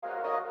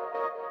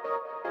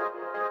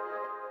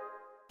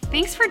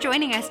Thanks for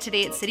joining us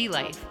today at City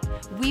Life.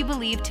 We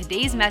believe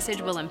today's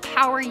message will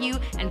empower you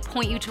and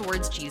point you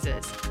towards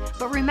Jesus.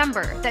 But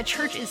remember that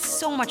church is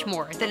so much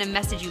more than a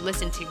message you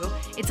listen to.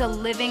 It's a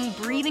living,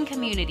 breathing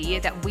community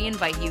that we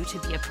invite you to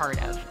be a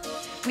part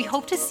of. We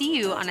hope to see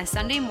you on a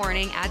Sunday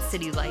morning at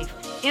City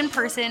Life, in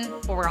person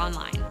or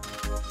online.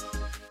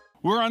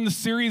 We're on the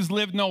series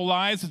Live No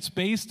Lies. It's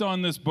based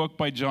on this book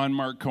by John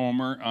Mark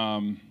Comer,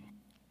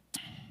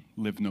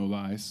 Live No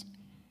Lies.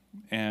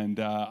 And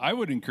I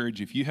would encourage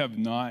you, if you have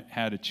not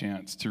had a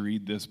chance to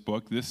read this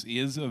book, this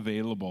is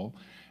available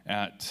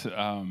at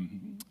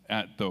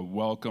the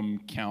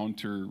welcome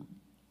counter,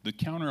 the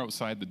counter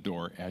outside the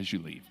door as you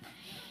leave.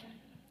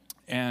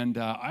 And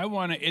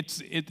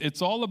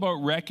it's all about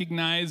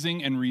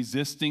recognizing and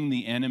resisting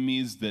the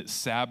enemies that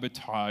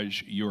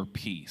sabotage your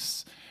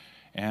peace.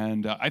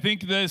 And I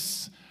think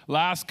this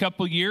last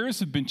couple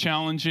years have been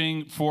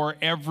challenging for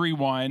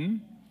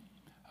everyone.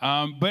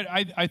 But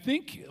I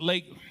think,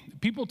 like,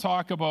 people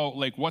talk about,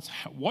 like, what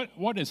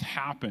has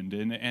happened.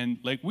 And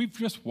like, we've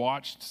just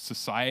watched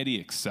society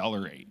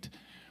accelerate.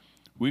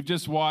 We've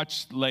just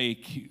watched,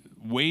 like,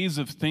 ways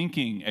of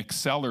thinking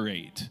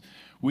accelerate.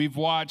 We've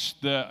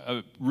watched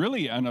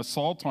really an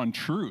assault on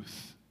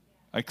truth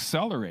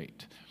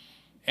accelerate.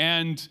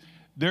 And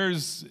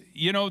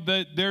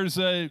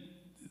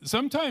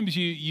sometimes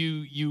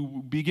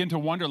you begin to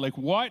wonder, like,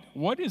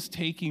 what is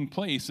taking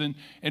place? And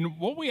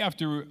what we have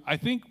to, I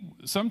think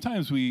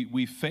sometimes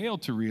we fail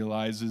to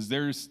realize is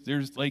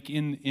there's like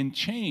in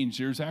change,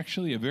 there's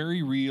actually a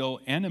very real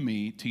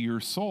enemy to your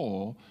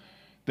soul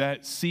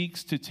that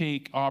seeks to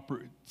take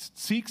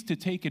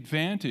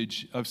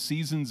advantage of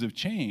seasons of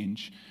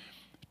change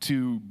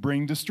to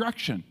bring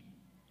destruction.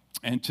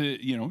 And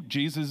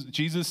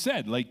Jesus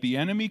said, like, the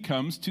enemy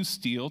comes to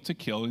steal, to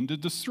kill, and to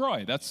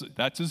destroy.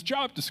 That's his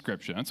job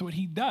description. That's what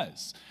he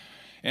does.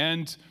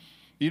 And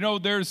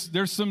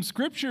there's some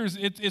scriptures.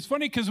 It's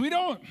funny because we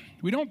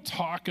don't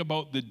talk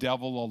about the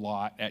devil a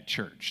lot at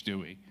church, do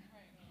we?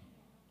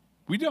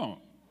 We don't.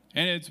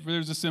 And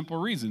there's a simple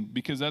reason,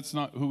 because that's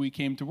not who we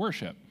came to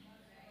worship.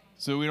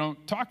 So we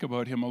don't talk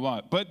about him a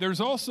lot. But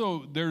there's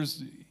also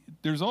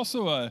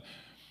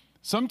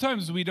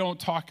sometimes we don't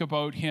talk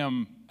about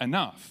him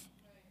enough.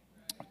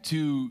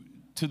 To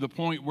the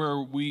point where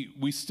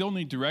we still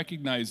need to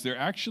recognize there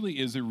actually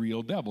is a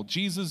real devil.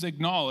 Jesus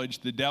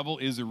acknowledged the devil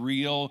is a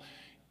real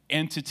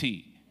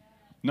entity,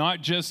 not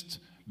just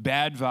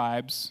bad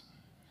vibes,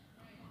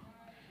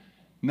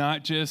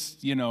 not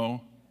just,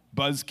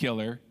 buzz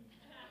killer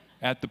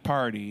at the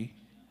party.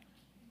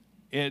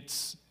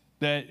 It's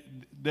that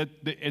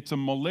it's a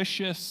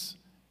malicious,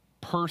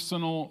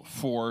 personal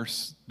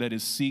force that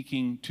is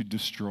seeking to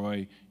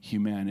destroy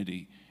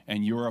humanity,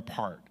 and you're a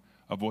part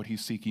of what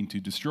he's seeking to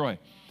destroy.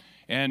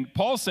 And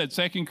Paul said,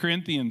 2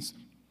 Corinthians,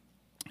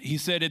 he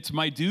said, it's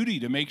my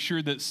duty to make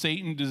sure that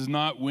Satan does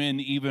not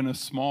win even a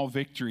small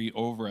victory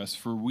over us,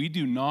 for we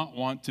do not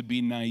want to be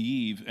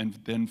naive and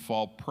then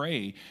fall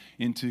prey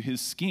into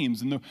his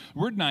schemes. And the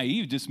word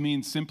naive just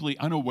means simply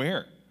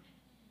unaware.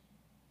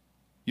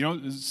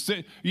 A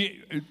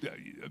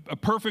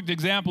perfect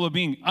example of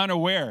being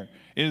unaware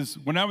is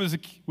when I was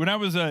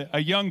a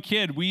young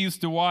kid, we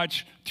used to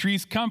watch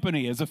Three's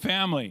Company as a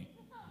family.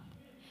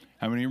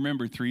 How many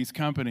remember Three's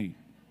Company?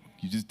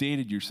 You just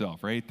dated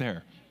yourself right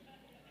there.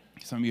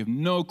 Some of you have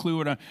no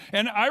clue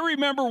and I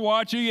remember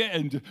watching it,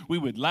 and we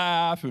would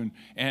laugh, and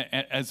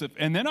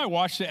then I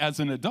watched it as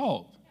an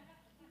adult.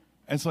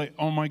 It's like,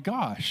 oh my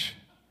gosh,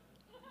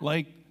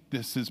 like,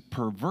 this is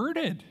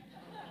perverted.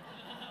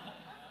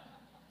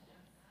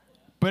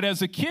 But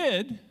as a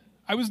kid,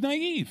 I was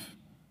naive.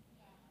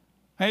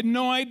 I had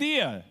no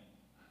idea.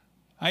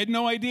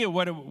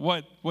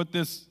 what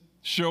this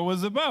show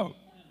was about.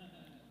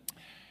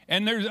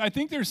 And I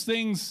think there's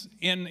things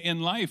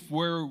in life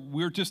where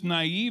we're just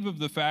naive of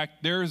the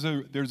fact there's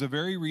a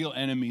very real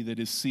enemy that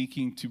is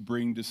seeking to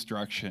bring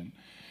destruction.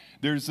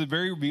 There's a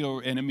very real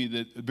enemy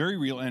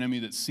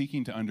that's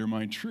seeking to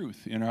undermine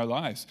truth in our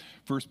lives.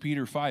 1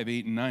 Peter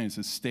 5:8-9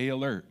 says, "Stay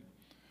alert.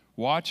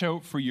 Watch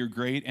out for your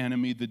great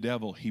enemy, the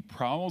devil. He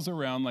prowls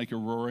around like a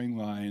roaring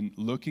lion,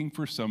 looking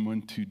for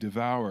someone to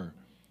devour.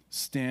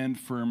 Stand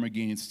firm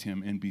against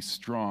him and be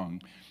strong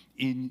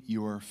in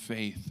your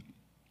faith."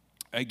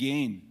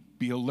 Again,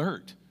 be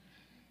alert.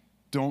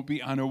 Don't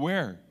be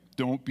unaware.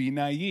 Don't be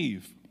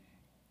naive.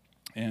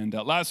 And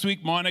last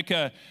week,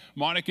 Monica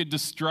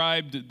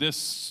described this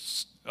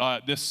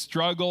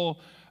struggle,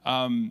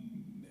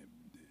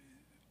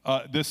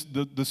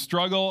 the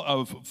struggle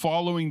of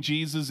following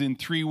Jesus in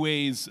three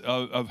ways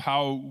of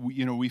how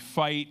we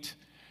fight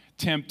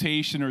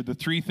temptation, or the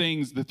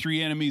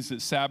three enemies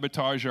that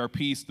sabotage our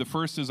peace. The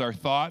first is our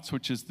thoughts,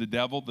 which is the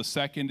devil. The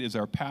second is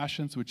our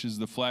passions, which is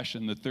the flesh,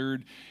 and the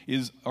third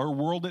is our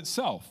world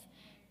itself.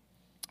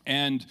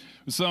 And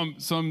some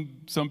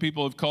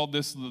people have called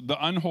this the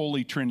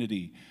unholy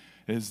trinity,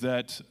 is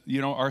that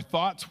our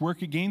thoughts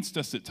work against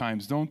us at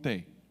times, don't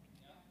they?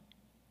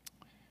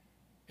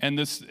 And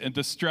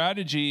the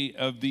strategy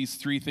of these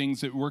three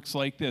things, it works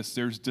like this.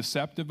 There's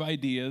deceptive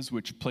ideas,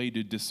 which play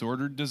to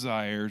disordered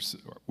desires,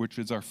 which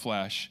is our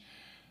flesh,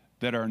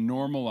 that are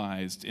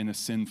normalized in a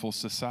sinful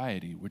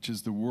society, which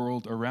is the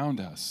world around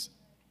us.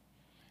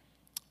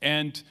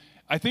 And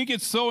I think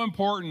it's so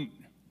important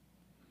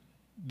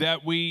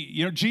that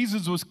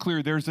Jesus was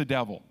clear, there's a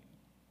devil.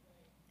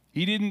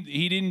 He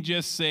didn't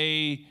just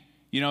say,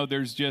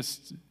 there's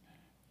just,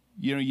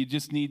 you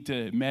just need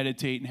to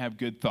meditate and have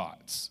good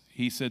thoughts.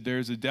 He said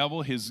there's a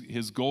devil.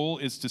 His goal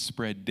is to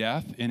spread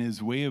death, and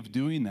his way of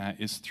doing that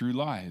is through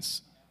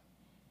lies.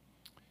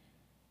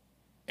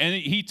 And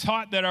he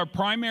taught that our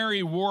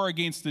primary war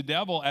against the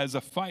devil is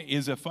a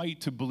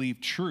fight to believe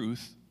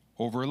truth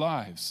over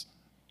lies.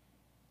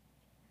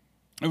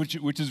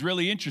 Which is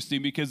really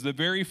interesting, because the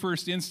very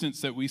first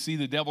instance that we see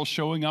the devil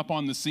showing up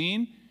on the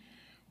scene,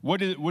 what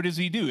does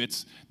he do?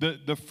 It's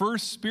the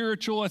first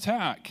spiritual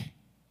attack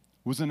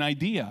was an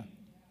idea.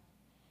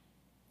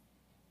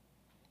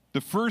 The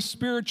first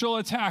spiritual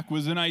attack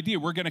was an idea.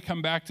 We're going to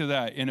come back to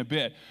that in a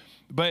bit.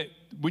 But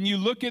when you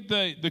look at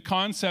the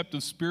concept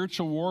of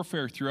spiritual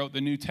warfare throughout the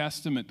New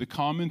Testament, the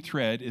common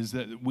thread is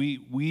that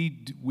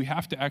we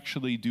have to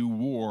actually do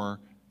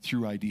war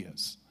through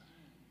ideas,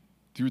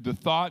 through the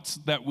thoughts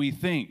that we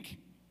think.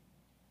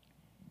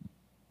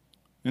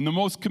 And the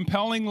most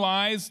compelling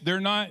lies,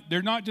 they're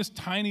not just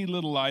tiny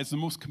little lies. The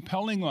most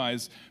compelling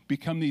lies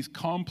become these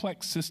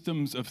complex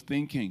systems of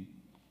thinking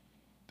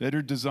that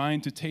are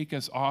designed to take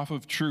us off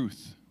of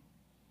truth.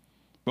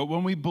 But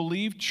when we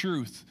believe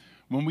truth,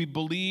 when we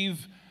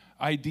believe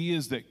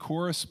ideas that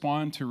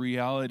correspond to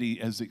reality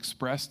as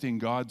expressed in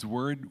God's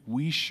word,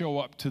 we show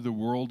up to the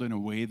world in a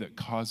way that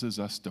causes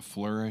us to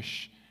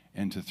flourish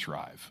and to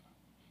thrive.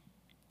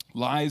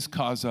 Lies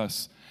cause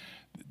us,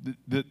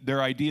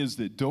 they're ideas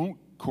that don't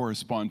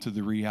correspond to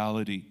the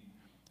reality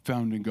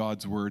found in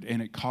God's word, and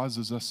it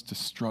causes us to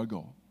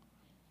struggle.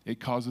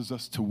 It causes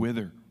us to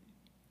wither.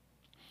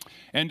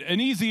 And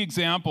an easy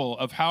example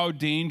of how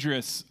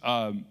dangerous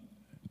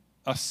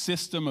a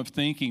system of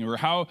thinking, or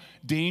how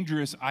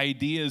dangerous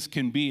ideas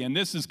can be, and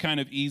this is kind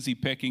of easy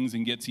pickings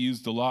and gets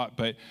used a lot,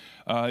 but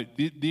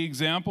the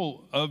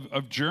example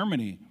of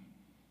Germany,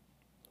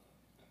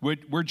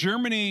 where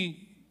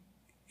Germany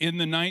in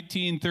the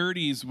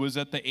 1930s was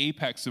at the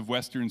apex of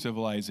Western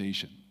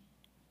civilization.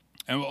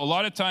 And a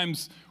lot of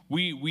times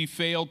we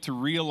failed to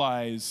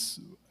realize,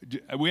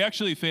 we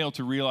actually failed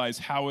to realize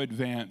how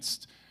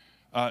advanced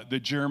the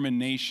German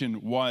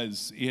nation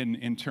was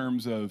in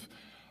terms of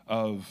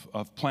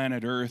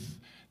planet Earth.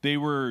 They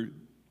were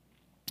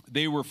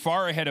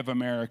far ahead of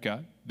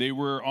America. They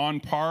were on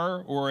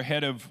par or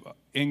ahead of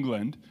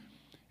England.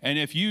 And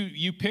if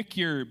you pick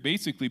your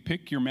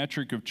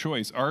metric of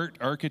choice: art,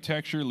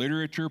 architecture,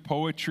 literature,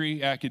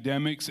 poetry,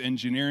 academics,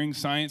 engineering,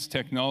 science,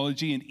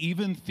 technology, and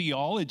even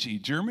theology.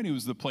 Germany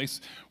was the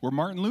place where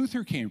Martin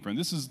Luther came from.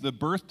 This is the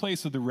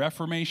birthplace of the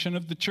Reformation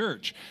of the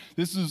church.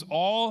 This is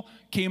all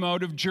came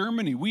out of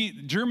Germany.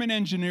 German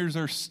engineers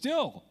are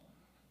still,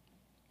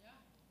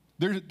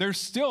 they're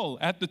still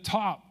at the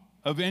top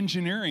of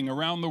engineering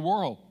around the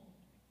world.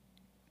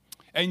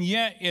 And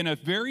yet, in a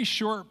very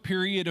short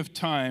period of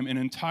time, an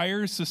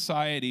entire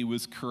society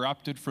was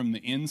corrupted from the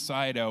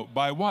inside out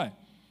by what?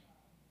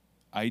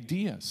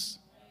 Ideas.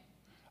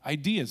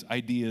 Ideas.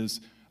 Ideas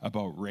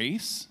about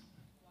race.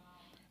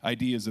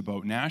 Ideas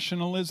about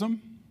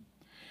nationalism.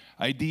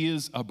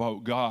 Ideas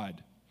about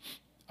God.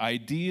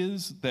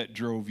 Ideas that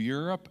drove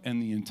Europe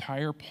and the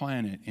entire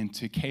planet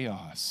into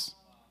chaos,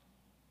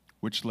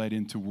 which led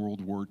into World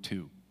War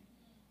II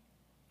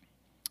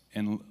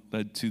and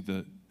led to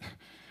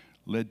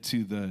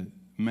the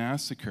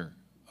massacre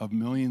of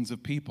millions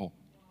of people.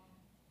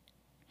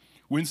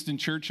 Winston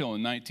Churchill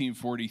in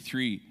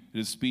 1943, in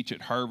his speech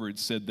at Harvard,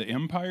 said, "The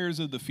empires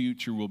of the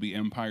future will be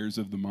empires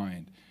of the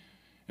mind,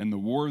 and the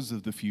wars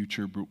of the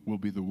future will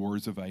be the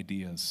wars of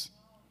ideas."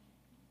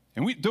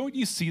 And don't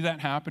you see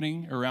that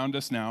happening around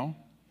us now?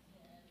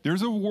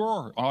 There's a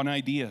war on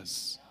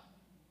ideas.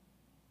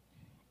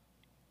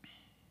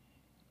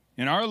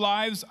 In our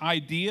lives,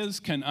 ideas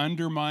can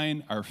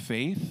undermine our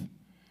faith.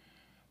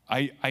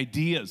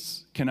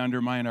 Ideas can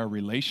undermine our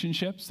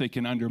relationships. They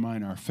can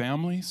undermine our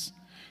families.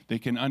 They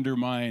can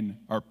undermine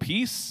our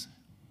peace.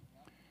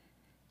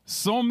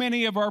 So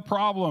many of our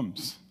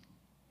problems,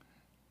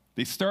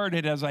 they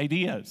started as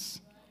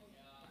ideas.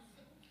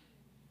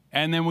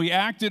 And then we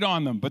acted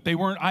on them, but they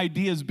weren't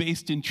ideas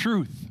based in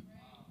truth.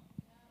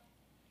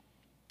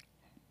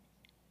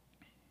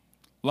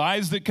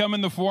 Lies that come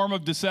in the form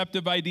of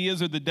deceptive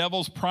ideas are the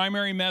devil's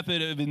primary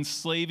method of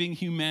enslaving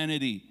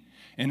humanity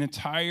and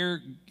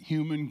entire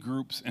human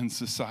groups and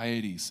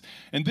societies.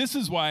 And this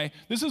is why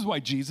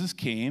Jesus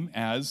came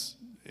as,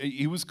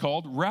 he was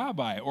called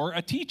rabbi or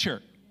a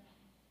teacher.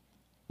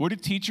 What do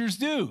teachers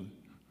do?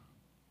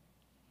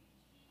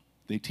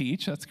 They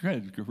teach. That's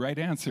good. Right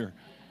answer.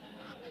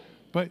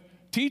 But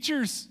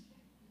teachers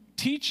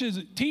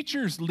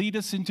lead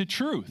us into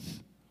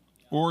truth,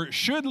 or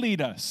should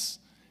lead us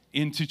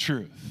into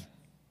truth.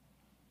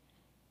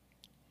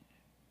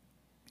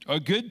 A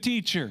good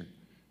teacher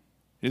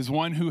is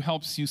one who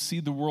helps you see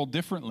the world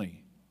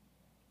differently,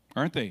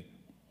 aren't they?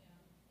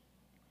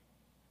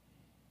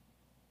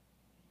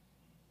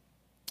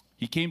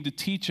 He came to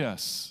teach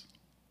us.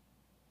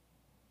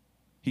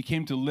 He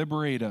came to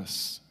liberate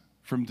us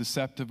from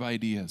deceptive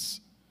ideas,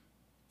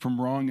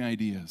 from wrong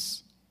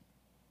ideas.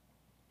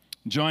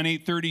 John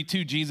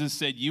 8:32, Jesus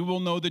said, "You will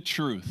know the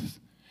truth,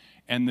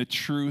 and the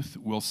truth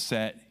will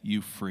set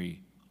you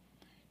free."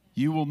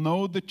 You will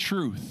know the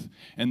truth,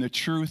 and the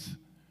truth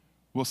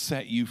will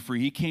set you free.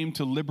 He came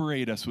to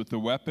liberate us with the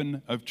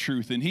weapon of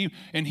truth, and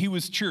he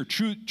was true.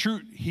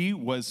 He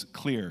was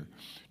clear.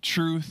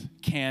 Truth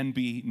can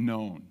be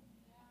known.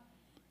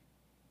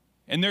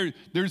 And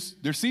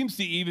there seems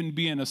to even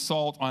be an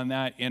assault on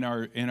that in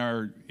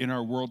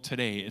our world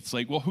today. It's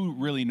like, well, who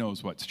really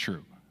knows what's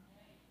true?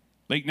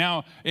 Like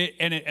now,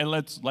 and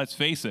let's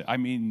face it. I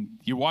mean,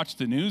 you watch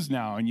the news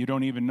now, and you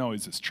don't even know,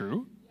 is this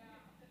true?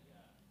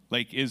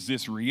 Like, is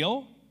this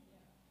real?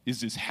 Is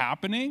this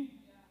happening?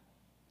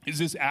 Is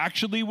this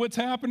actually what's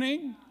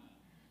happening?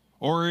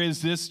 Or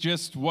is this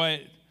just what,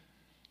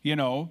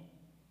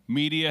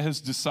 media has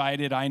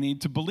decided I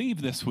need to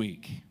believe this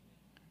week?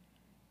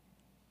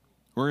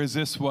 Or is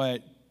this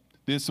what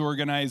this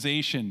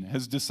organization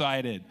has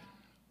decided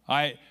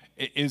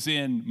is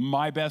in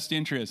my best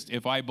interest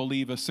if I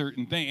believe a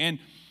certain thing?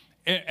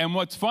 And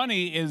what's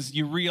funny is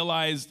you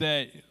realize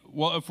that,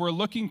 well, if we're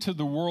looking to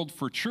the world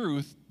for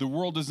truth, the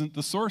world isn't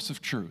the source of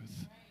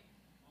truth.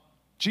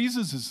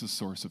 Jesus is the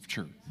source of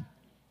truth.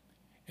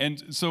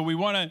 And so we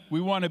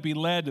want to be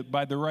led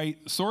by the right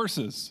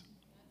sources.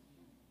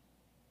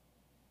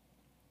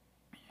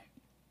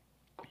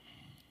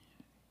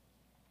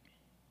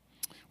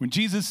 When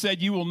Jesus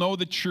said, "You will know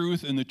the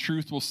truth, and the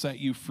truth will set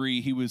you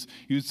free," he was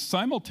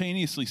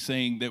simultaneously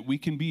saying that we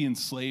can be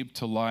enslaved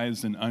to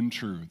lies and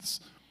untruths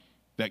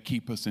that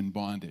keep us in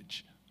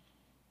bondage.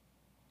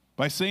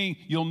 By saying,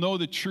 "You'll know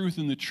the truth,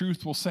 and the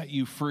truth will set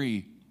you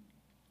free,"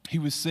 he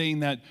was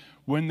saying that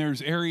when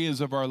there's areas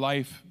of our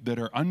life that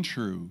are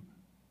untrue,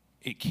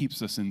 it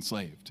keeps us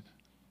enslaved.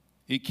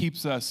 It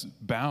keeps us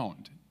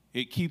bound.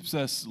 It keeps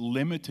us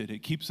limited.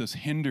 It keeps us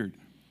hindered.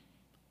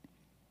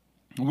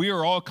 We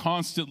are all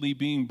constantly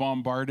being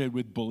bombarded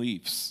with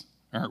beliefs,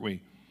 aren't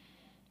we?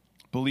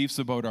 Beliefs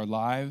about our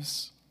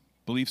lives,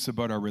 beliefs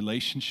about our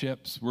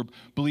relationships,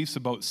 beliefs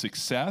about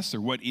success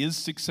or what is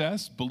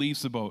success,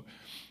 beliefs about,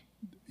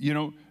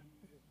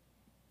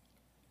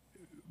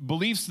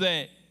 beliefs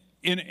that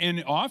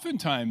and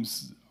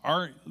oftentimes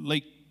are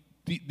like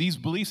these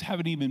beliefs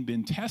haven't even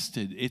been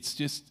tested. It's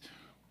just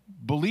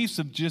beliefs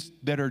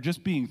that are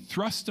just being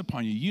thrust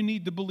upon you. You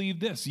need to believe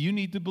this. You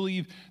need to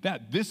believe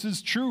that. This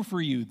is true for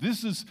you.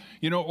 This is,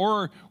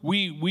 or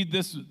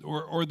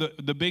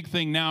the big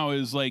thing now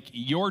is like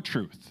your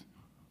truth.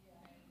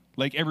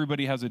 Like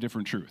everybody has a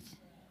different truth.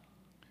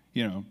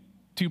 2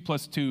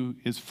 + 2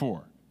 is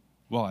 4.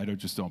 Well, I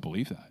just don't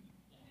believe that.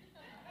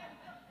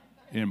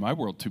 In my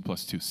world, 2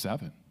 + 2 is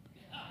 7.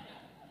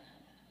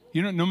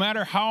 No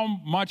matter how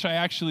much I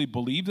actually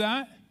believe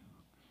that,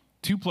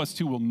 2 +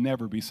 2 will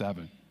never be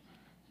 7.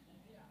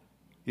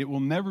 It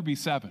will never be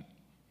 7.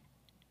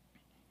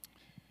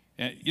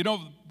 And,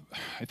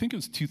 I think it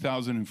was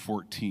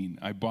 2014,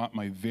 I bought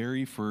my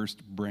very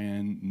first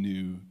brand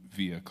new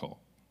vehicle.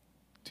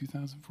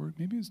 2004,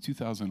 maybe it was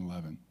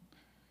 2011.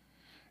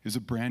 It was a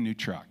brand new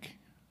truck.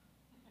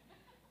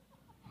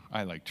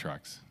 I like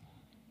trucks.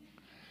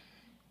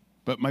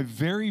 But my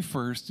very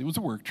first, it was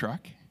a work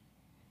truck,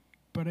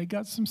 but I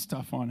got some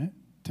stuff on it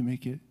to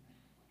make it,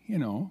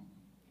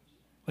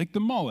 like the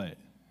mullet.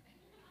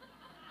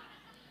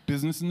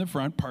 Business in the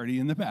front, party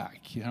in the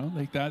back,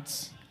 like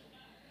that's,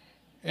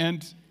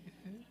 and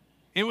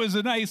it was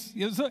it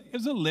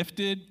was a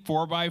lifted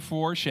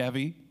 4x4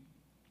 Chevy,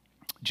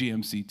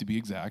 GMC to be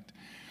exact,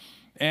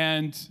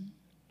 and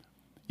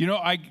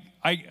I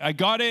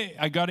got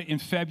it in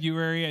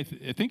February. I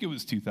think it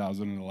was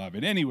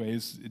 2011.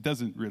 Anyways, it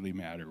doesn't really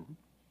matter,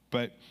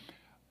 but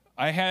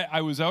I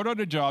was out on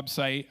a job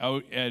site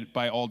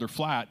by Alder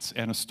Flats,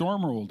 and a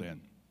storm rolled in,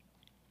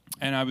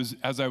 and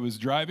as I was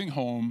driving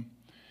home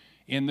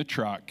in the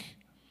truck,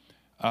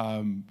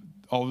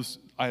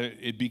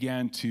 it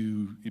began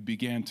to,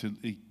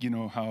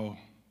 how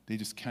they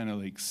just kind of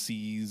like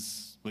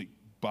seize, like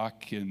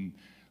buck and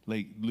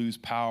like lose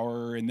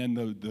power, and then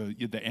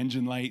the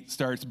engine light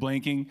starts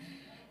blinking.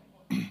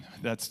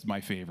 That's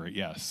my favorite.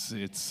 Yes,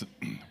 it's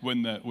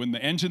when the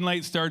engine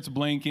light starts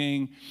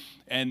blinking,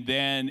 and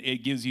then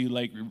it gives you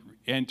like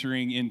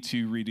entering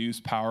into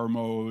reduced power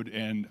mode.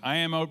 And I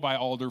am out by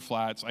Alder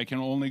Flats. I can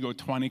only go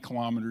 20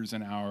 kilometers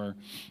an hour.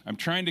 I'm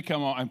trying to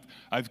come on.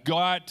 I've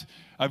got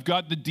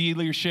the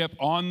dealership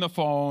on the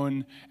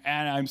phone,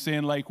 and I'm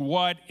saying like,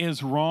 what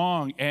is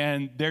wrong?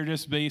 And they're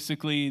just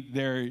basically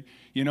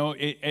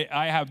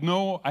I have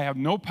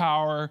no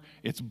power.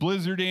 It's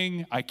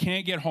blizzarding. I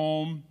can't get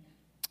home.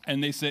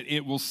 And they said,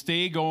 it will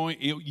stay going.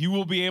 You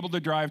will be able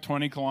to drive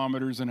 20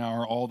 kilometers an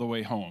hour all the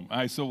way home.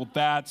 I said, well,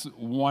 that's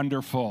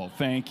wonderful.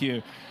 Thank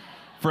you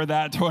for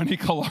that 20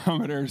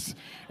 kilometers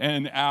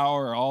an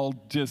hour. I'll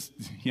just,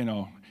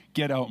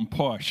 get out and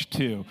push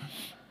too.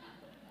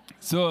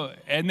 So,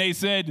 and they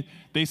said,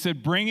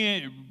 bring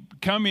it,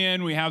 come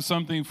in, we have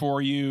something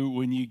for you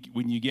when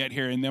you get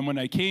here. And then when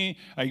I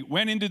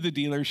went into the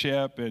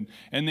dealership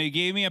and they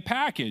gave me a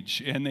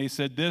package and they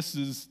said,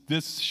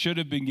 this should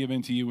have been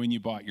given to you when you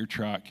bought your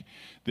truck.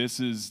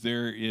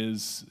 There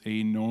is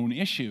a known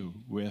issue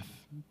with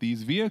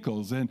these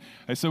vehicles. And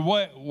I said,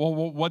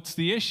 what's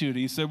the issue? And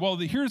he said, well,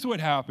 here's what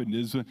happened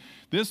is when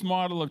this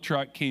model of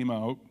truck came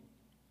out,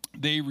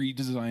 they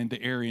redesigned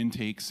the air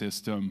intake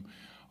system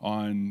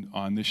on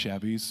the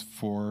Chevys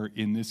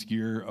in this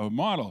year of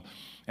model.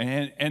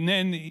 And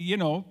then,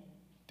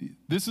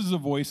 this is a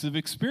voice of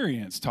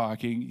experience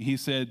talking. He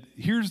said,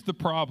 here's the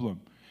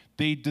problem.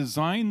 They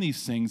design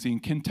these things in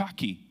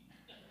Kentucky.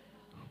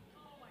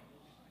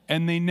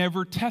 And they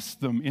never test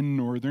them in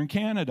northern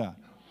Canada.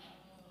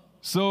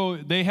 So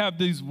they have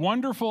these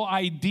wonderful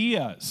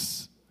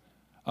ideas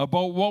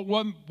about what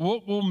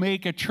will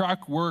make a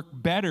truck work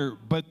better,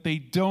 but they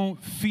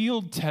don't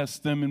field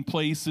test them in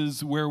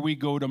places where we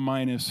go to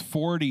minus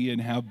 40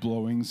 and have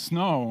blowing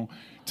snow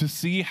to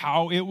see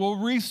how it will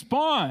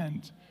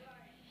respond.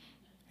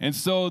 And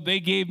so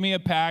they gave me a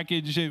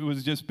package. It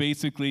was just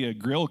basically a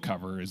grill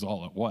cover is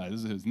all it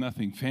was. It was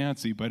nothing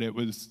fancy, but it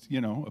was,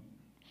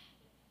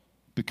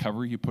 the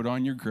cover you put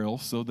on your grill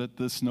so that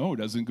the snow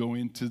doesn't go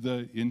into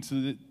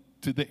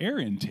the air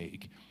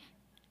intake.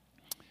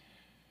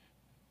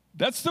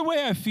 That's the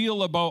way I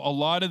feel about a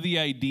lot of the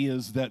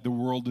ideas that the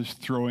world is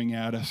throwing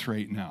at us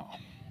right now,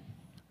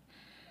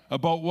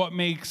 about what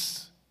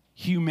makes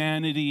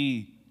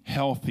humanity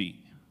healthy.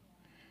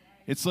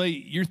 It's like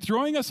you're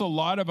throwing us a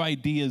lot of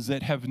ideas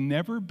that have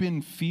never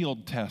been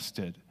field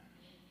tested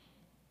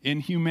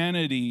in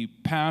humanity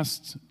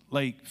past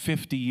like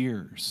 50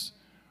 years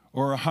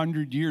or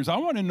 100 years. I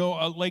want to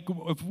know,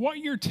 if what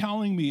you're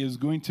telling me is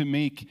going to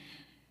make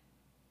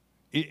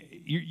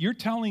you're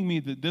telling me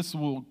that this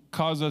will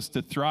cause us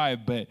to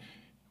thrive, but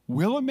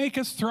will it make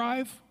us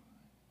thrive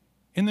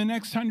in the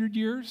next 100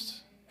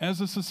 years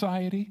as a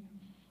society?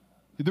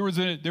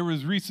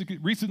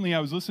 Recently I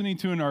was listening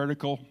to an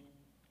article.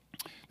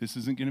 This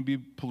isn't going to be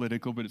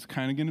political, but it's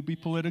kind of going to be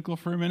political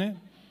for a minute.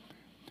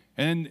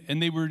 And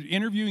they were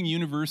interviewing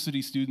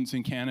university students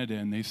in Canada,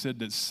 and they said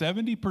that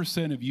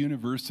 70% of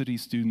university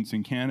students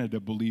in Canada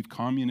believe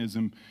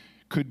communism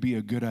could be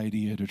a good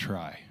idea to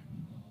try.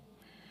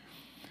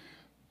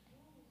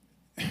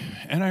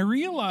 And I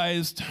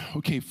realized,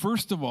 okay,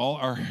 first of all,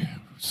 our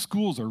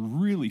schools are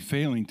really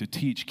failing to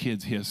teach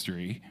kids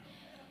history.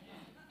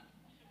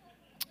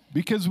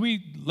 Because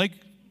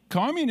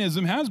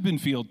communism has been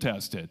field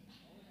tested.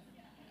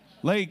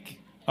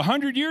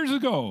 100 years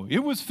ago, it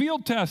was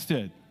field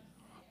tested.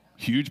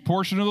 Huge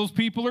portion of those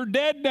people are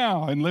dead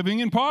now and living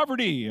in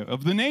poverty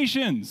of the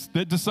nations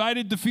that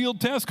decided to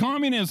field test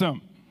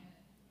communism.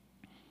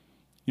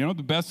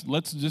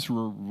 Let's just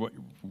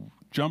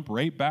jump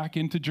right back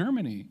into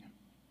Germany.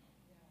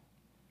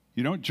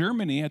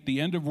 Germany at the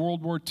end of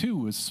World War II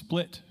was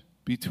split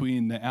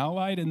between the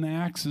Allied and the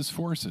Axis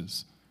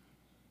forces.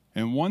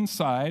 And one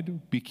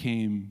side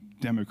became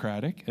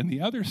democratic and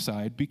the other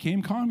side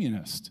became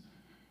communist.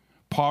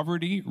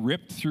 Poverty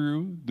ripped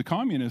through the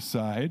communist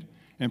side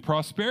and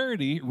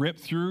prosperity ripped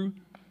through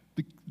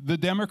the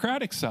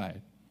democratic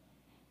side.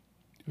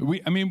 We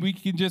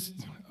can just,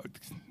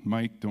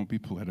 Mike, don't be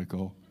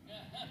political.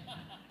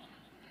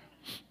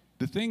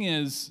 The thing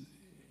is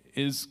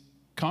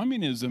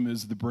communism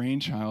is the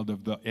brainchild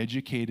of the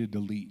educated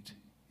elite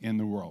in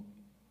the world.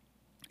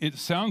 It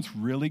sounds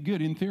really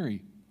good in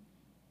theory.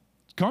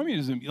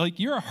 Communism,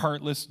 you're a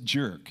heartless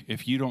jerk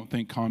if you don't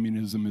think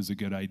communism is a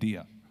good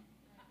idea.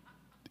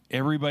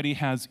 Everybody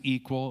has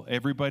equal,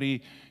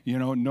 everybody,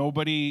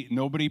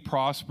 nobody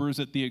prospers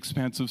at the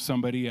expense of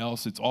somebody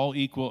else. It's all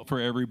equal for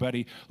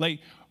everybody.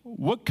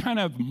 What kind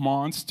of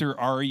monster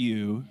are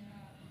you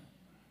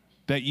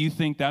that you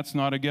think that's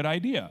not a good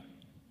idea?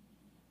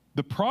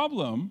 The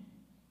problem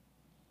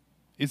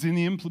is in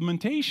the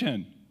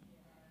implementation.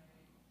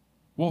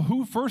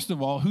 Well, first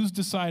of all, who's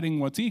deciding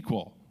what's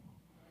equal?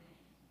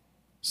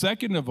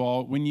 Second of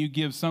all, when you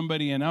give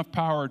somebody enough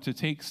power to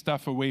take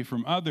stuff away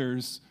from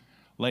others,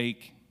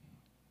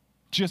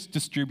 just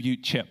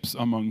distribute chips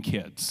among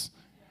kids,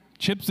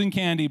 chips and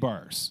candy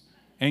bars,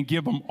 and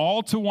give them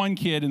all to one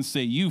kid and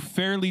say, you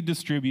fairly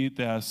distribute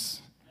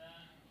this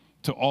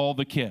to all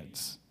the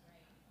kids.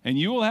 And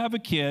you will have a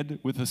kid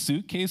with a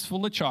suitcase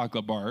full of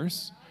chocolate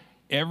bars.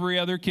 Every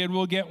other kid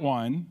will get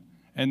one,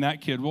 and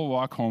that kid will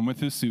walk home with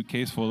his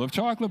suitcase full of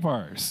chocolate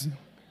bars.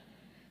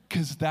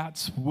 Because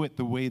that's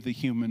the way the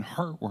human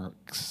heart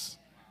works.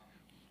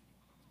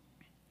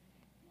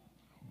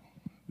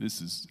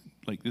 This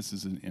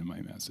isn't in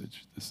my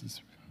message.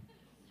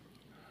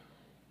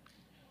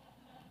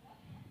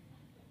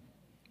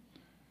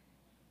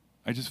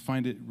 I just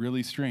find it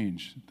really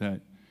strange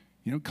that,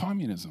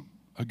 communism,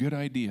 a good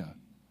idea.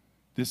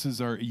 This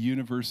is our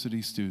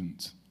university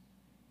students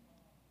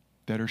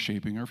that are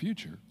shaping our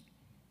future,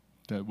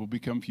 that will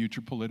become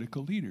future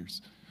political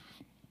leaders.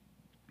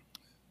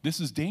 This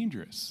is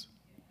dangerous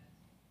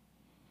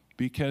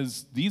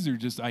because these are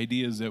just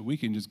ideas that we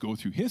can just go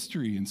through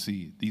history and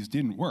see these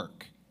didn't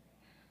work.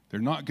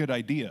 They're not good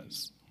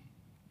ideas.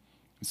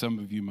 Some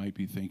of you might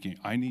be thinking,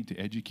 I need to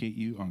educate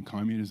you on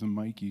communism,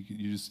 Mike.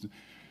 You just,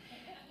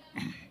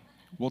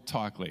 we'll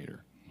talk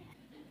later.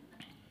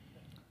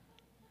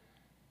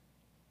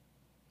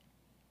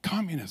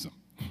 Communism.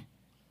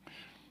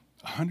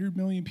 100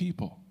 million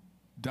people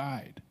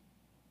died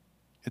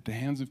at the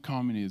hands of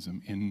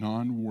communism in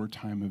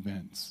non-wartime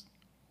events.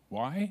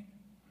 Why?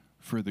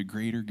 For the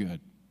greater good.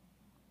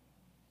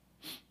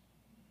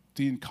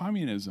 See, in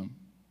communism,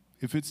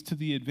 if it's to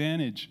the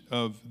advantage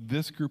of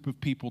this group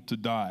of people to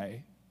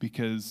die,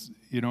 because,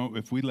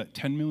 if we let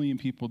 10 million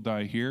people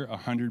die here,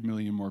 100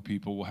 million more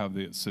people will have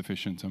the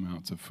sufficient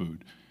amounts of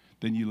food.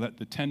 Then you let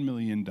the 10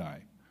 million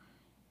die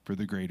for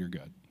the greater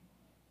good.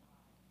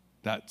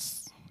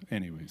 This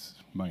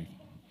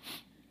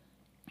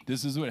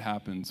is what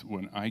happens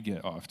when I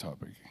get off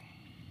topic.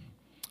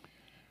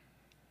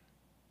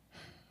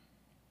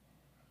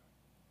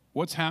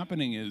 What's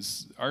happening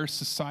is our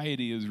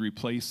society is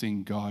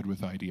replacing God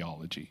with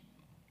ideology.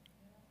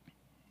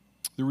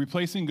 They're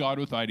replacing God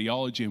with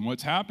ideology, and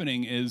what's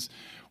happening is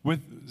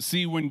when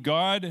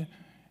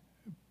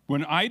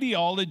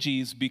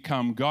ideologies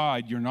become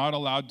God, you're not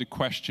allowed to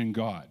question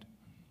God.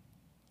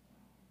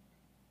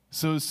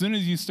 So as soon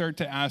as you start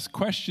to ask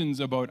questions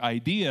about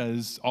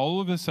ideas,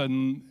 all of a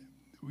sudden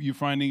you're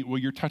finding,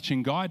 you're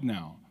touching God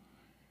now.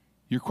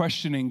 You're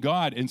questioning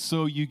God, and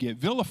so you get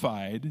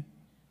vilified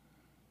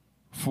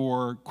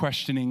for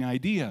questioning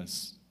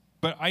ideas.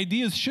 But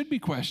ideas should be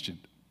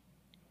questioned.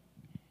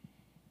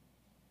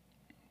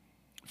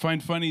 I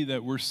find funny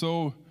that we're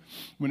so,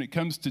 when it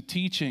comes to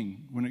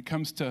teaching, when it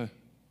comes to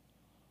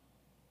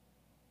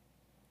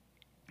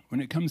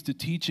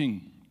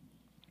teaching,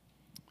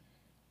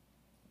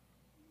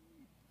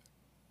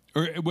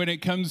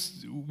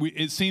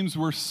 it seems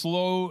we're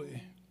slow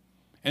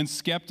and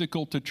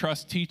skeptical to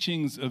trust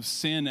teachings of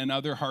sin and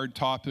other hard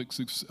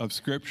topics of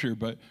Scripture,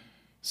 but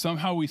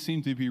somehow we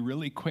seem to be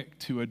really quick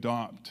to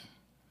adopt,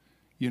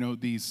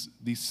 these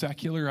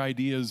secular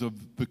ideas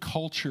of the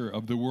culture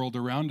of the world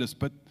around us,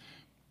 but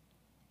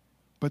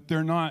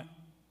they're not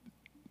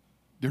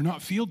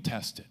field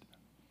tested.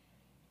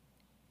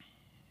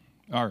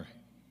 All right,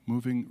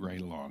 moving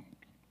right along.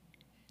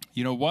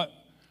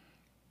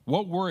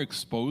 What we're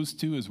exposed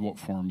to is what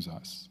forms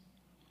us.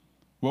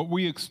 What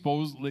we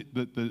expose,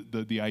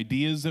 the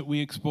ideas that we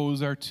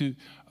expose ourselves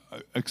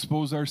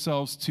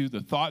to,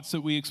 the thoughts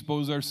that we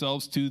expose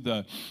ourselves to,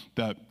 the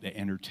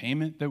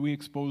entertainment that we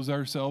expose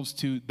ourselves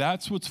to,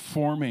 that's what's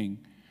forming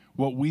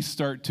what we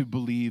start to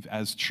believe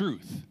as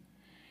truth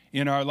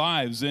in our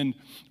lives. And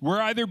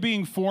we're either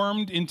being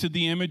formed into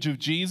the image of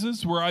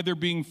Jesus, we're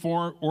being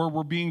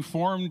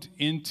formed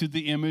into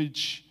the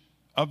image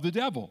of the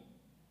devil.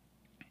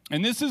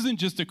 And this isn't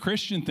just a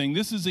Christian thing,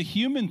 this is a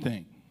human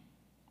thing.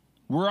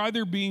 We're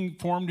either being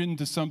formed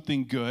into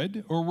something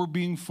good or we're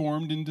being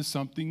formed into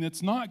something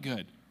that's not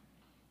good.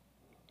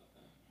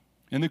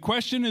 And the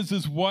question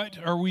is what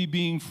are we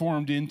being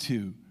formed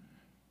into?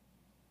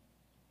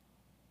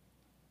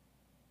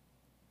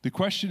 The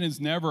question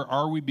is never,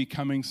 are we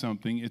becoming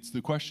something?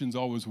 The question's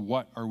always,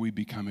 what are we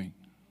becoming?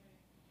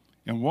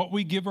 And what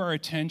we give our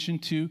attention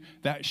to,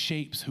 that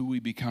shapes who we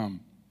become.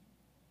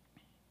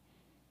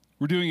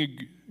 We're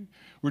doing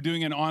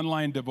an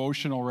online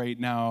devotional right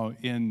now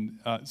in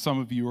some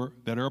of you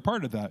that are a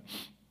part of that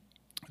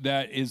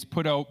is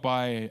put out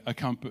by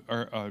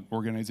an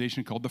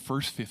organization called The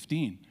First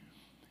 15.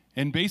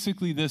 And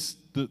basically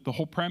the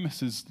whole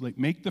premise is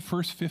make the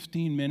first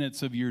 15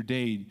 minutes of your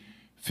day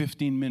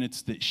 15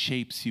 minutes that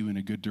shapes you in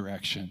a good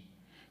direction,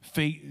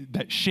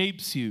 that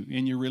shapes you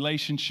in your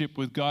relationship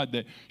with God,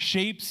 that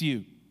shapes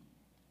you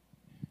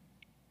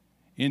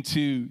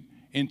into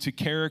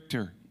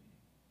character.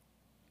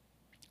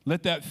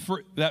 Let that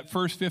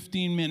first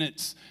 15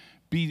 minutes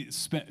be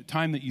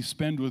time that you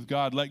spend with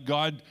God. Let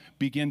God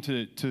begin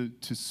to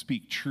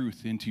speak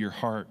truth into your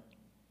heart.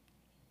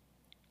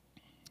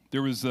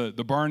 There was the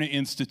Barna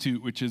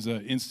Institute, which is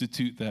an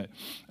institute that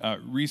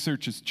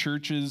researches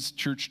churches,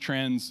 church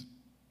trends.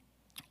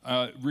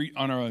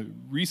 On a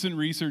recent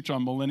research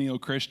on millennial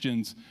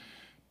Christians,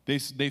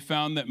 they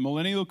found that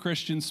millennial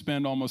Christians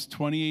spend almost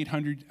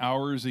 2,800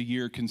 hours a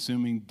year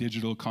consuming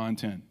digital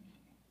content.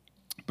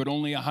 But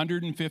only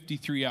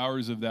 153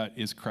 hours of that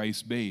is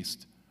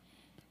Christ-based.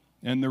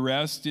 And the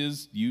rest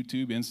is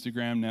YouTube,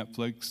 Instagram,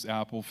 Netflix,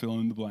 Apple, fill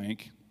in the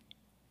blank.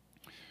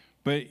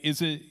 But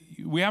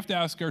we have to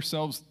ask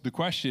ourselves the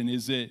question,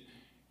 is it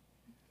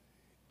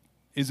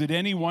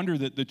any wonder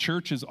that the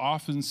church is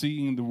often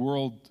seeing the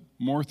world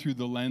more through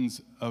the lens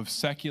of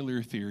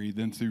secular theory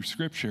than through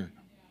Scripture?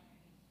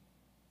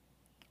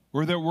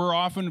 Or that we're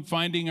often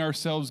finding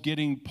ourselves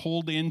getting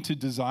pulled into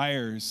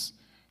desires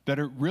that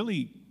are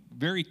really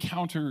very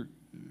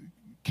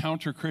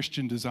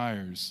counter-Christian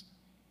desires.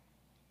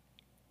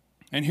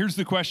 And here's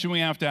the question we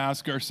have to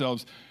ask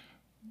ourselves.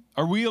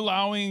 Are we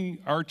allowing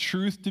our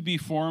truth to be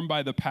formed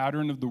by the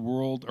pattern of the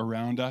world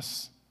around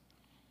us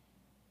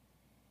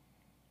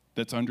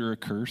that's under a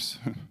curse?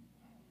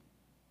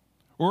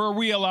 Or are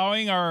we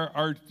allowing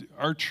our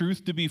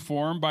truth to be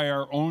formed by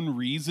our own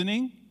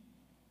reasoning?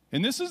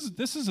 And this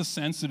is a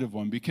sensitive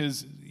one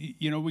because,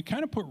 we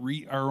kind of put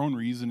our own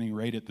reasoning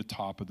right at the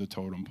top of the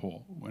totem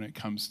pole when it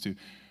comes to,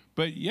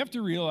 but you have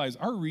to realize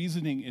our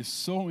reasoning is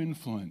so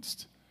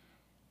influenced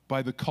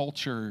by the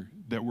culture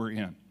that we're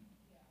in.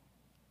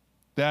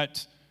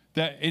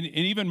 And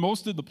even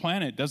most of the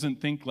planet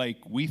doesn't think like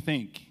we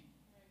think,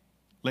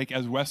 like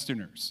as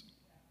Westerners.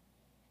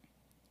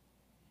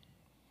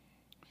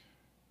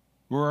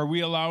 Or are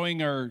we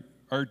allowing our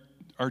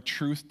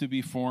truth to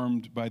be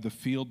formed by the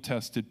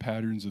field-tested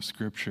patterns of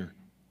Scripture?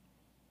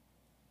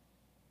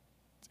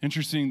 It's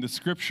interesting, the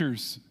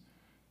Scriptures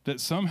that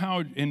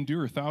somehow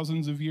endure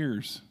thousands of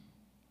years,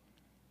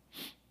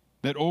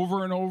 that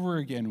over and over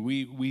again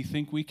we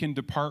think we can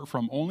depart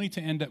from, only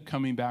to end up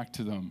coming back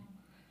to them,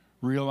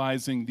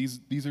 realizing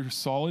these are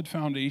solid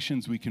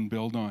foundations we can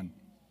build on.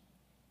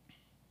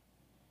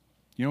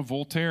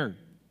 Voltaire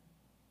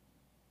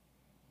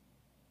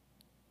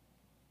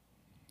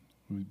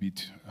would be,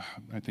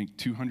 I think,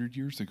 200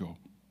 years ago.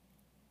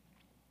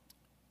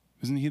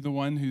 Isn't he the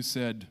one who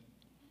said,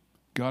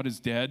 God is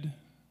dead?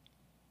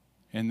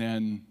 And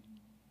then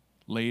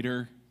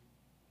later,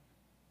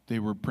 they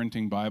were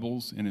printing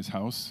Bibles in his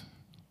house.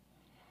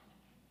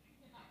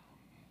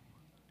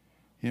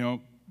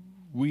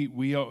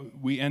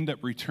 We end up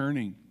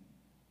returning,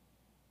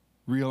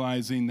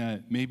 realizing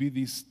that maybe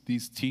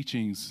these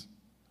teachings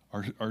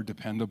are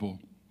dependable.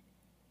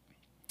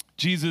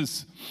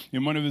 Jesus,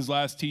 in one of his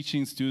last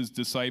teachings to his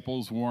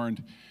disciples,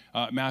 warned,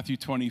 Matthew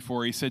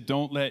 24, he said,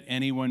 don't let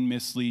anyone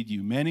mislead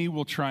you. Many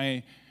will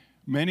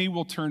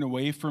turn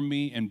away from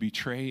me and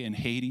betray and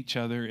hate each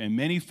other, and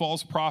many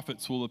false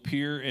prophets will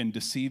appear and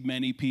deceive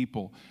many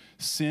people.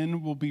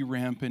 Sin will be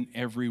rampant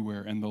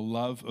everywhere, and the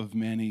love of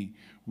many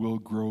will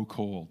grow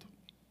cold.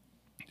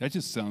 That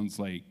just sounds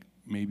like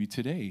maybe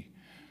today.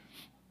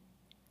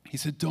 He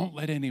said, don't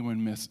let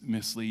anyone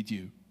mislead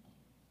you.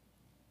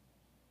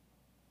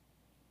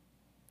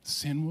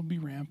 Sin will be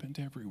rampant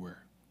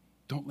everywhere.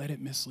 Don't let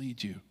it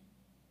mislead you.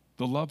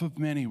 The love of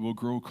many will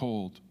grow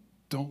cold.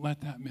 Don't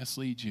let that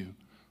mislead you.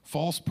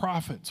 False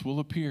prophets will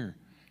appear.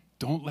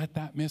 Don't let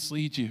that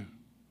mislead you.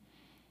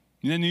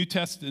 And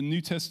the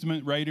New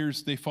Testament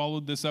writers, they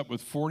followed this up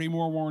with 40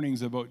 more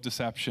warnings about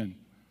deception.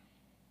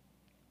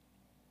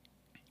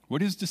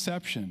 What is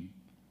deception?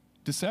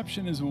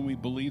 Deception is when we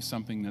believe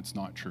something that's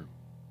not true.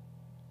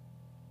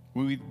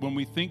 When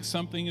we think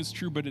something is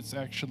true, but it's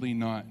actually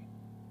not.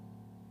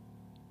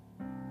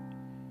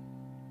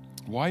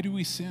 Why do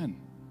we sin?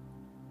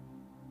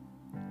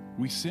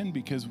 We sin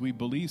because we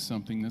believe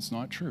something that's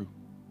not true.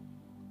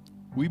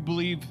 We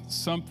believe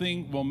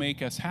something will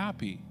make us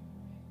happy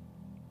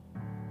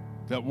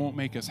that won't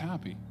make us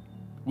happy.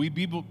 We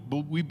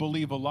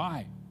believe a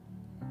lie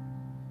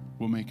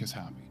will make us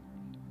happy.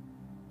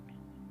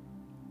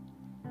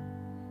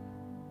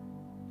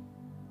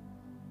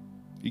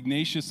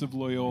 Ignatius of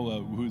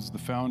Loyola, who's the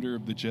founder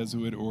of the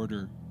Jesuit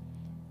order,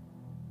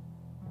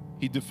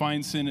 he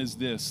defines sin as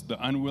this: the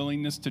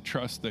unwillingness to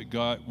trust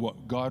that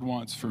what God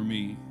wants for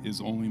me is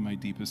only my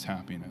deepest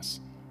happiness.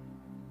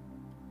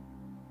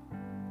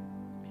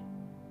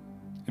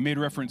 I made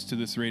reference to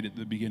this right at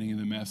the beginning of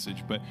the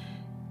message, but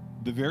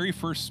the very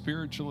first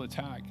spiritual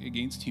attack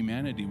against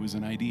humanity was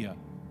an idea.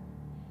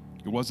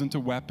 It wasn't a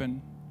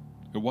weapon.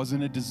 It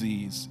wasn't a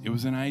disease. It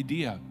was an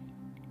idea.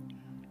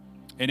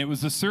 And it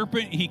was the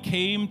serpent. He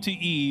came to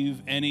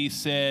Eve and he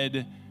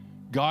said,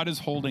 God is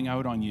holding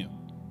out on you.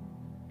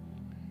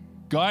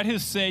 God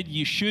has said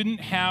you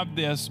shouldn't have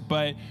this,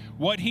 but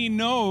what he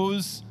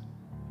knows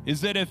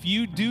is that if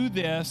you do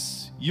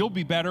this, you'll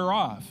be better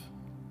off.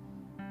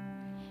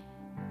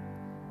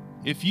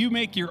 If you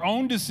make your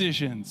own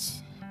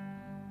decisions,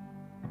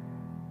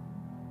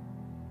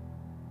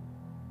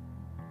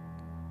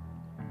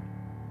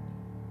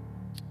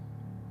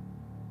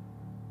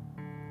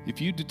 if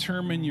you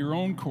determine your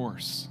own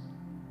course,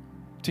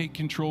 take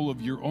control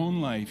of your own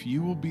life,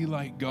 you will be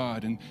like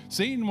God. And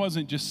Satan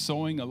wasn't just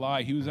sowing a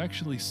lie, he was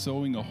actually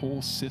sowing a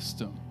whole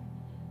system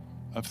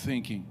of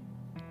thinking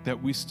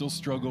that we still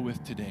struggle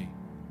with today.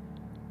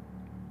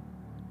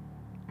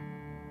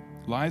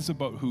 Lies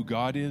about who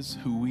God is,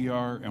 who we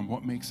are, and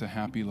what makes a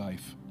happy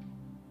life.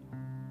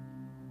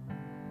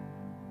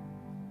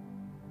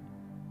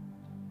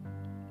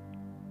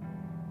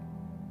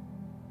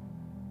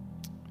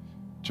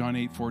 John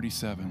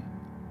 8:47,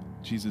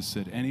 Jesus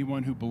said,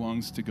 anyone who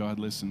belongs to God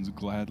listens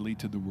gladly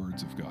to the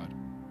words of God.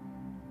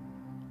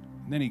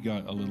 And then he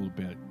got a little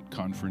bit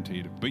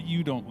confrontative, but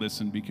you don't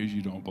listen because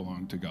you don't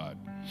belong to God.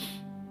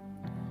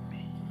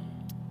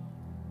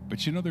 But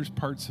there's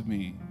parts of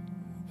me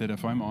that,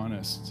 if I'm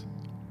honest,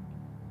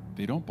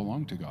 they don't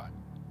belong to God.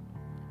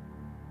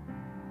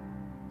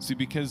 See,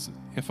 because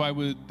if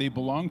they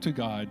belong to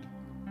God,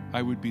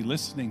 I would be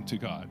listening to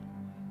God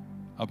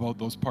about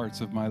those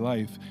parts of my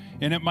life.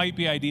 And it might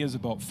be ideas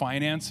about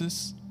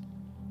finances.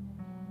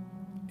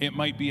 It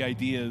might be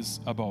ideas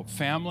about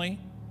family.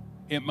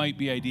 It might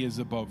be ideas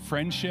about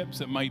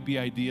friendships. It might be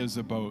ideas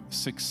about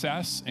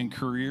success and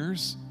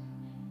careers.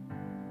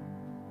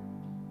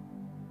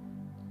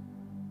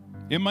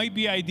 It might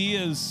be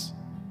ideas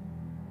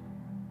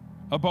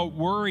about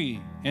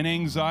worry and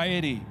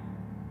anxiety,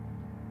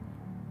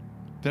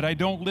 that I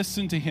don't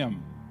listen to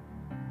him.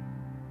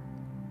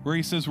 Where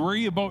he says,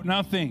 worry about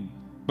nothing,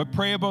 but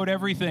pray about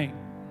everything.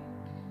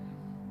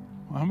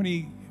 Well, how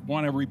many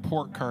want a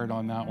report card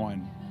on that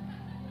one?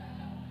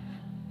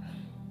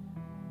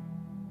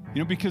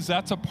 You know, because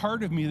that's a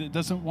part of me that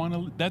doesn't want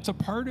to, that's a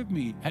part of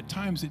me at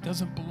times it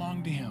doesn't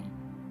belong to him.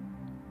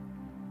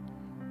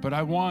 But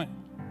I want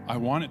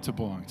it to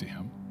belong to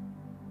him.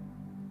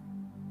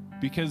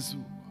 Because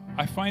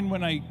I find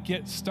when I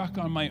get stuck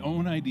on my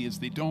own ideas,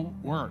 they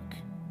don't work.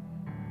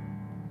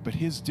 But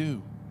his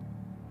do.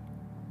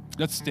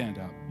 Let's stand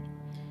up.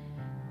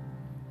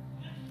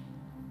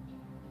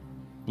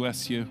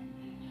 Bless you.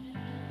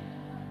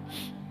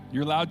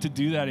 You're allowed to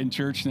do that in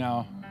church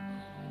now.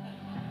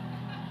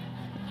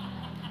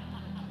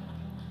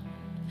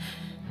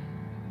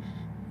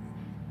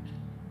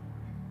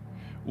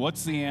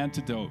 What's the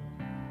antidote?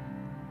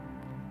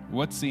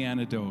 What's the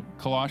antidote?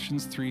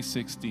 Colossians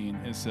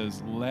 3:16, it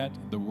says, let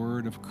the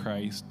word of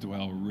Christ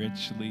dwell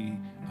richly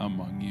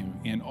among you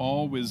in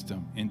all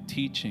wisdom, in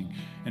teaching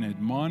and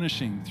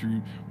admonishing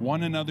through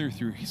one another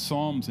through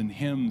psalms and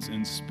hymns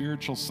and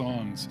spiritual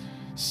songs,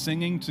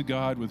 singing to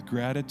God with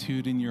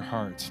gratitude in your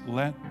hearts.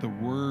 Let the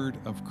word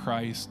of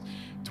Christ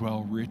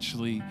dwell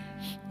richly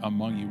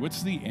among you.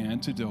 What's the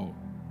antidote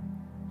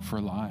for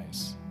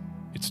lies?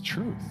 It's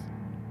truth.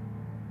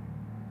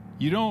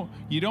 You don't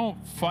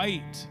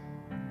fight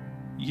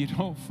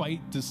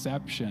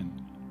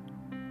deception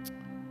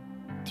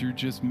through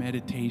just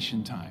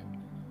meditation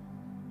time.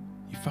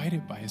 You fight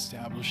it by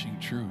establishing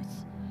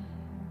truth.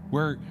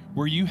 Where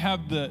you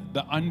have the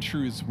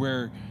untruths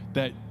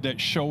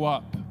that show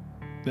up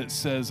that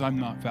says I'm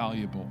not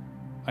valuable.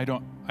 I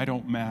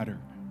don't matter.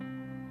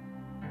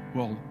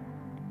 Well,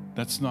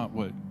 that's not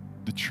what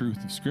the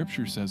truth of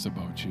Scripture says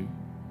about you.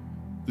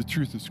 The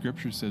truth of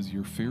Scripture says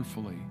you're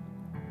fearfully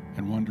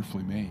and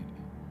wonderfully made.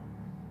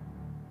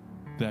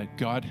 That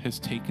God has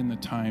taken the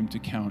time to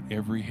count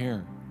every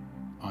hair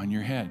on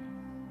your head.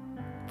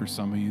 For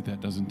some of you, that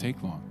doesn't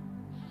take long.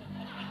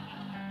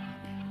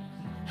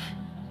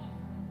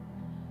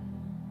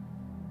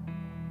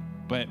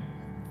 But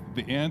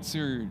the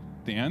answer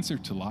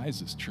to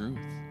lies is truth.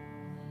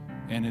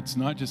 And it's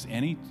not just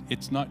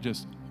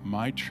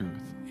my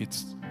truth.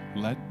 It's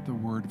let the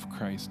word of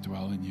Christ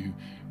dwell in you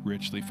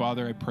richly.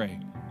 Father, I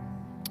pray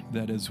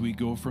that as we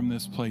go from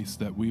this place,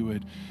 that we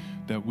would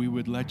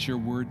let your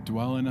word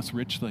dwell in us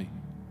richly,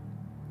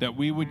 that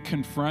we would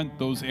confront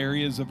those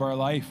areas of our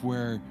life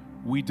where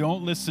we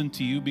don't listen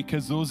to you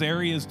because those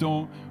areas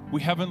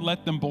we haven't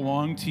let them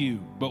belong to you.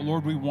 But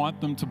Lord, we want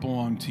them to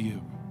belong to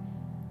you.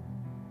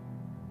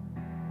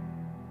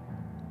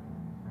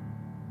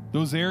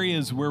 Those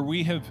areas where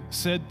we have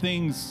said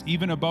things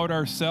even about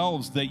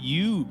ourselves that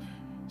you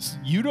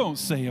don't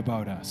say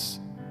about us.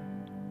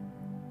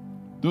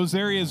 Those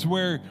areas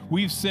where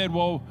we've said,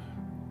 well,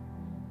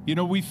 you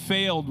know, we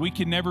failed. We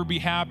can never be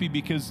happy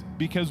because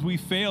we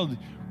failed.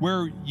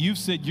 Where you've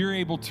said you're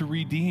able to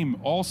redeem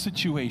all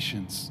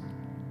situations.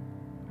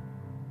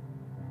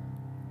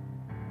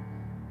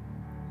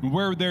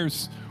 Where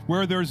there's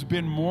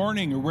been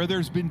mourning or where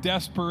there's been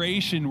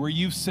desperation, where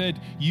you've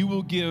said you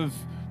will give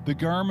the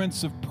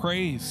garments of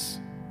praise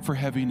for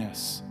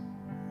heaviness.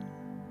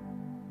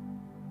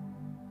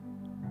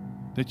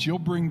 That you'll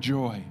bring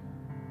joy.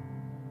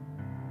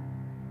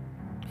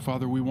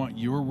 Father, we want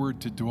your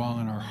word to dwell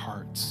in our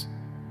hearts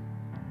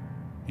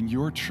and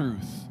your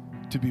truth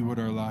to be what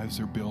our lives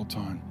are built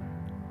on.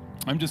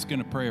 I'm just going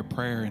to pray a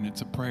prayer, and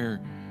it's a prayer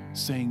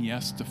saying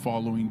yes to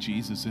following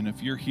Jesus. And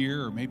if you're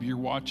here or maybe you're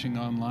watching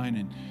online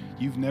and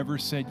you've never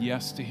said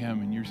yes to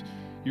him, and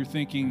you're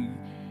thinking,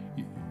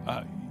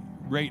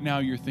 right now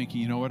you're thinking,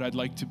 you know what, I'd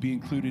like to be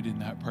included in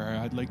that prayer.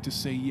 I'd like to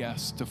say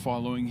yes to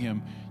following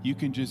him. You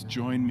can just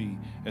join me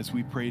as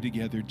we pray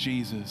together.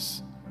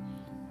 Jesus,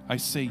 I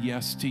say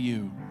yes to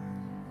you.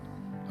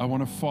 I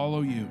want to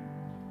follow you.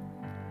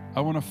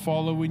 I want to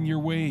follow in your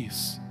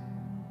ways.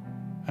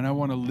 And I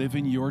want to live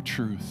in your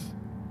truth.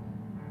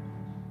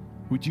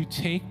 Would you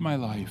take my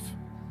life,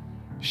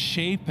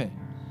 shape it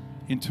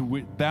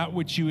into that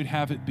which you would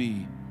have it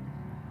be?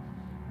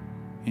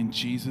 In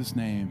Jesus'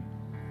 name,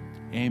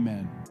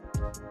 amen.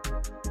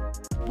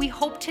 We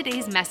hope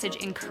today's message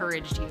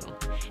encouraged you.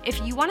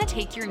 If you want to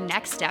take your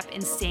next step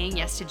in saying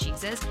yes to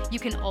Jesus, you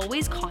can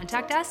always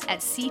contact us at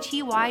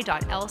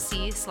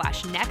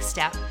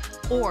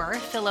cty.lc/nextstep or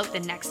fill out the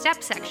next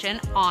step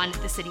section on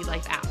the City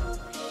Life app.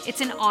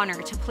 It's an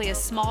honor to play a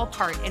small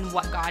part in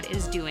what God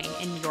is doing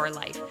in your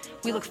life.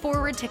 We look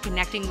forward to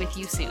connecting with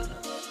you soon.